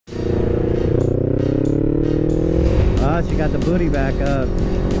Oh, she got the booty back up.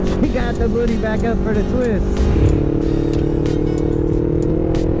 She got the booty back up for the twist.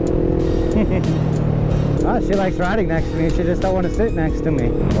 Oh, she likes riding next to me. She just don't want to sit next to me.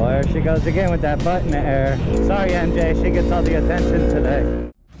 Well, there she goes again with that butt in the air. Sorry, MJ. She gets all the attention today.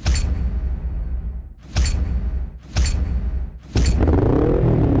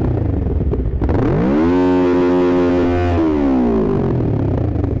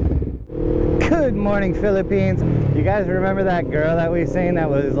 Good morning, Philippines. You guys remember that girl that we seen that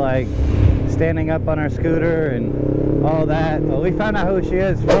was like standing up on our scooter and all that? Well, we found out who she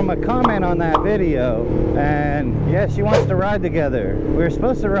is from a comment on that video, and yeah, she wants to ride together. We were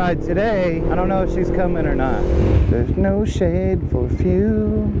supposed to ride today. I don't know if she's coming or not. There's no shade for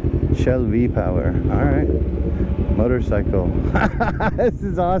few. Shell V-Power. All right. Motorcycle. This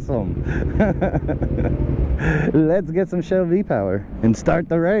is awesome. Let's get some Shell V-Power and start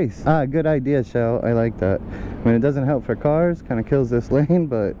the race. Ah, good idea, Shell. I like that. I mean, it doesn't help for cars, kind of kills this lane,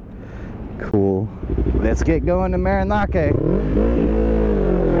 but cool. Let's get going to Marinake.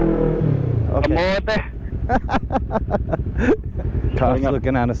 Okay. Cops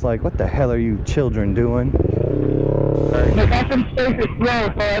looking at us like, what the hell are you children doing? The custom space is slow,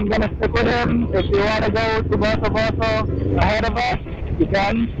 so I'm gonna stick with him. If you want to go to Boso ahead of us, you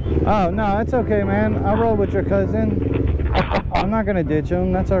can. Oh, no, it's okay, man. I'll roll with your cousin. I'm not gonna ditch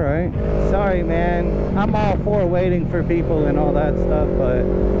him. That's all right. Sorry, man. I'm all for waiting for people and all that stuff, but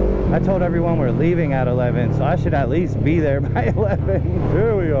I told everyone we're leaving at 11, so I should at least be there by 11.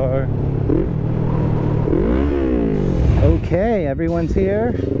 Here we are. Okay, everyone's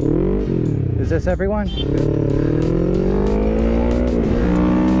here. Is this everyone?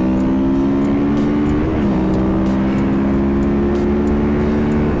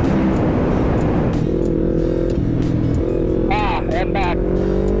 And back.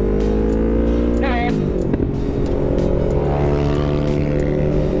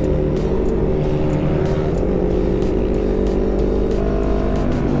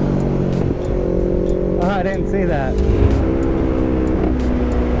 Oh, I didn't see that.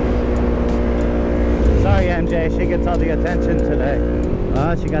 Sorry, MJ. She gets all the attention today.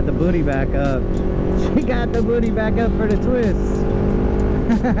 Oh, she got the booty back up. She got the booty back up for the twist.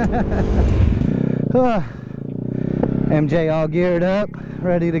 MJ all geared up,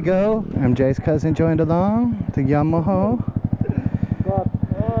 ready to go. MJ's cousin joined along, the Yamaha.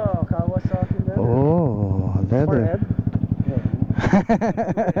 Oh, leather.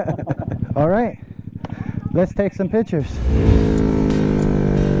 All right, let's take some pictures.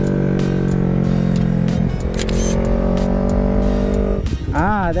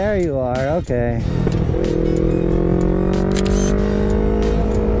 Ah, there you are, okay.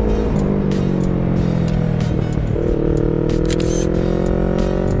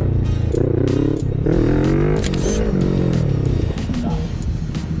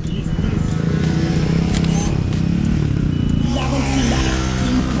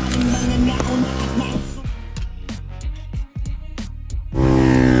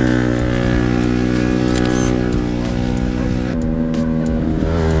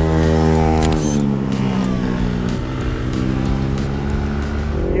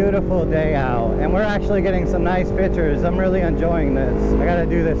 Beautiful day out, and we're actually getting some nice pictures. I'm really enjoying this. I gotta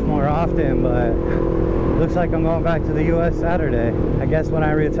do this more often, but looks like I'm going back to the US Saturday. I guess when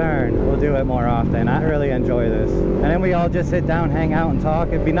I return we'll do it more often. I really enjoy this. And then we all just sit down, hang out and talk.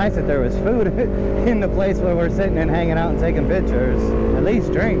 It'd be nice if there was food in the place where we're sitting and hanging out and taking pictures. At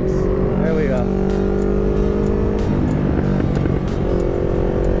least drinks. There we go.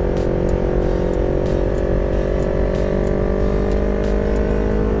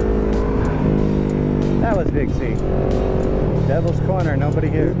 That was Big C. Devil's Corner, nobody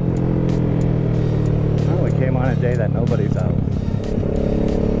here. Oh, we came on a day that nobody's out.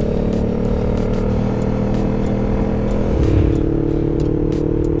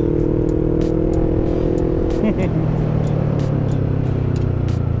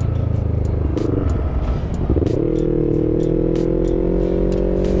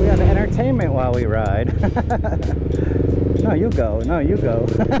 We have entertainment while we ride. No, you go. No, you go.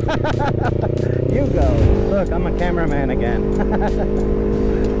 You go. Look, I'm a cameraman again.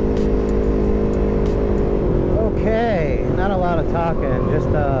 Okay, not a lot of talking, just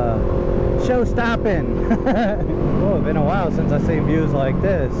show stopping. Oh, it's been a while since I've seen views like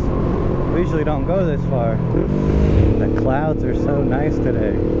this. We usually don't go this far. The clouds are so nice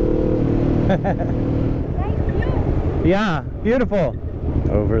today. Yeah, beautiful.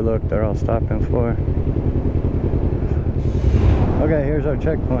 Overlook, they're all stopping for. Okay, here's our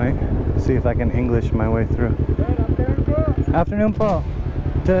checkpoint. See if I can English my way through. Good afternoon, bro. Afternoon, Paul.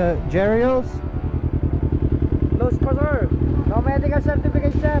 To Jerrio's? Close pa, sir. No medical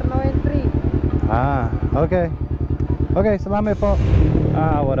certificate, sir. No entry. Ah, okay. Okay, salamat po.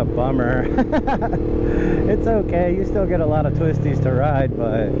 Ah, what a bummer. It's okay, you still get a lot of twisties to ride,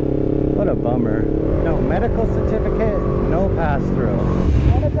 but what a bummer. No medical certificate, no pass-through.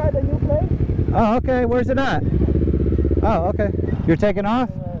 Wanna try the new place? Oh, okay, where's it at? Oh, okay. You're taking off?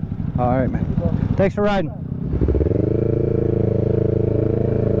 All right, man. Thanks for riding.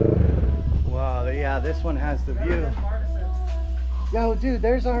 Wow, yeah, this one has the view. Yo, dude,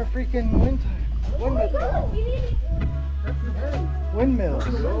 there's our freaking windmills.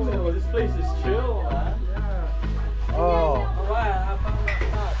 Oh, this place is chill, man. Oh, Alright, I found that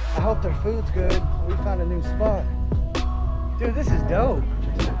spot. I hope their food's good. We found a new spot. Dude, this is dope.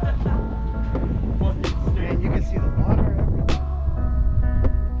 Man, you can see the water.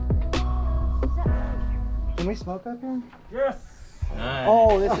 Can we smoke up here? Yes. Nice.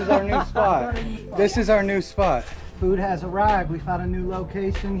 Oh, this is our new spot. This is our new spot. Food has arrived. We found a new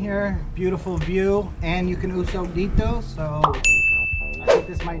location here. Beautiful view. And you can uso dito. So I think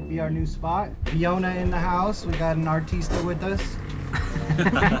this might be our new spot. Fiona in the house. We got an artista with us.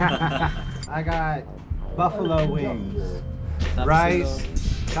 I got buffalo wings. Rice.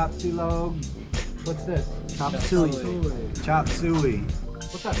 Chop suey. What's this? Chop suey. Chop suey.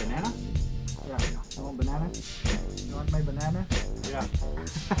 What's that, banana? Yeah. You want banana? You want my banana? Yeah.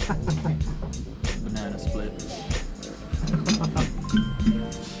 Banana split.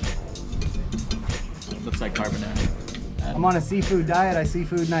 Looks like carbonara. I'm on a seafood diet. I see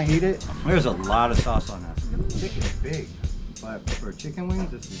food and I eat it. There's a lot of sauce on that. The chicken's big, but for chicken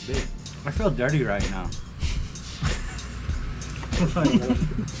wings, this is big. I feel dirty right now.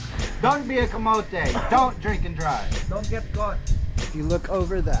 Don't be a camote. Don't drink and drive. Don't get caught. If you look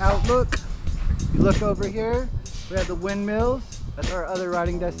over the outlook, you look over here, we have the windmills. That's our other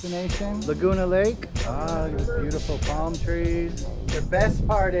riding destination. Laguna Lake. Ah, beautiful palm trees. The best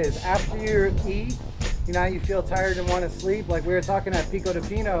part is after you eat, you know, you feel tired and want to sleep. Like we were talking at Pico de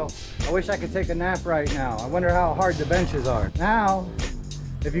Pino. I wish I could take a nap right now. I wonder how hard the benches are. Now,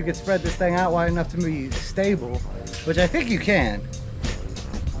 if you could spread this thing out wide enough to be stable, which I think you can.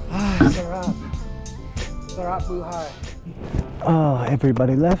 Ah, sarap. Sarap buhay. Oh,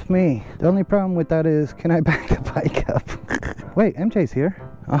 everybody left me. The only problem with that is, can I back the bike up? Wait, MJ's here.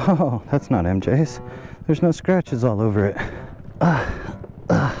 Oh, that's not MJ's. There's no scratches all over it.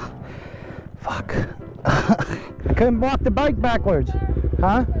 Fuck. I couldn't walk the bike backwards.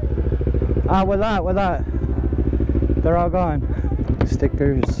 Huh? Ah, with that. They're all gone.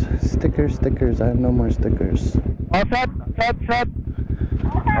 Stickers. I have no more stickers. All set.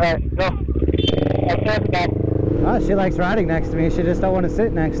 Alright, go. All set, stop. Oh, she likes riding next to me. She just don't want to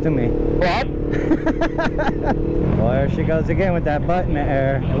sit next to me. What? Well, there she goes again with that butt in the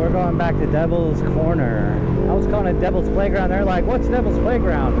air. We're going back to Devil's Corner. I was calling it Devil's Playground. They're like, what's Devil's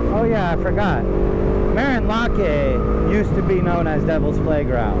Playground? Oh yeah, I forgot. Marinlake used to be known as Devil's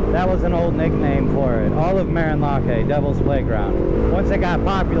Playground. That was an old nickname for it. All of Marinlake, Devil's Playground. Once it got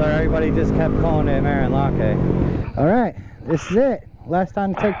popular, everybody just kept calling it Marinlake. All right, this is it. Last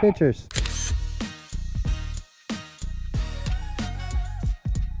time to take pictures.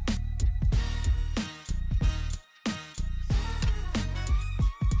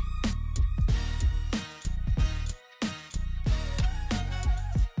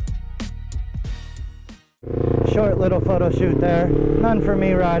 Short little photo shoot there. None for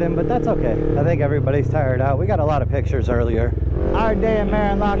me riding, but that's okay. I think everybody's tired out. We got a lot of pictures earlier. Our day in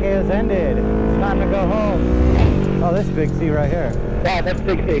Marinlake has ended. It's time to go home. Oh, this big sea right here. Yeah, that's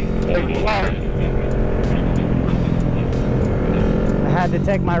big thing. I had to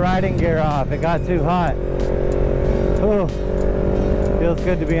take my riding gear off. It got too hot. Ooh. Feels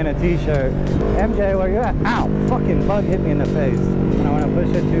good to be in a t-shirt. MJ, where you at? Ow! Fucking bug hit me in the face. I don't want to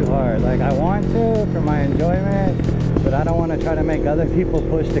push it too hard. Like, I want to for my enjoyment, but I don't want to try to make other people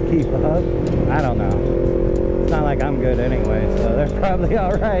push to keep up. I don't know. It's not like I'm good anyway, so they're probably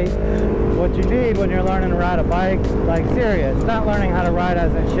alright. What you need when you're learning to ride a bike, like serious, not learning how to ride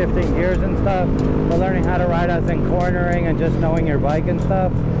as in shifting gears and stuff, but learning how to ride as in cornering and just knowing your bike and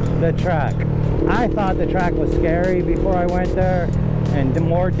stuff, the track. I thought the track was scary before I went there, and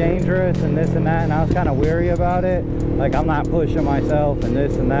more dangerous and this and that, and I was kind of weary about it. Like, I'm not pushing myself and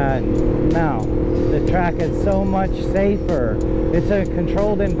this and that. And no, the track is so much safer. It's a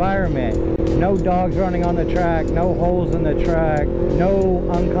controlled environment. No dogs running on the track, no holes in the track, no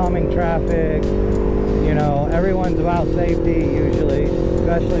oncoming traffic. You know, everyone's about safety usually,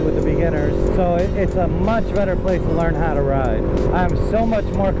 especially with the beginners. So it's a much better place to learn how to ride. I'm so much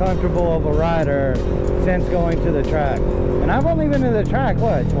more comfortable of a rider since going to the track. And I've only been to the track,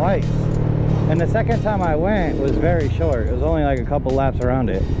 what, twice? And the second time I went was very short. It was only like a couple laps around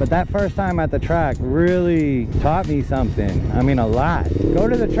it. But that first time at the track really taught me something. I mean, a lot. Go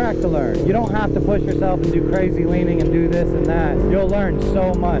to the track to learn. You don't have to push yourself and do crazy leaning and do this and that. You'll learn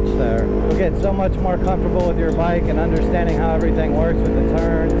so much there. You'll get so much more comfortable with your bike and understanding how everything works with the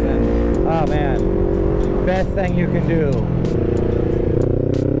turns. And oh man, best thing you can do.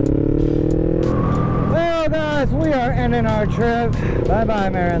 Well guys, we are ending our trip. Bye bye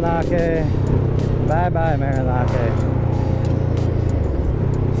Marinake. Bye bye Marinake.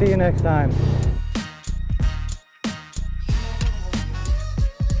 See you next time.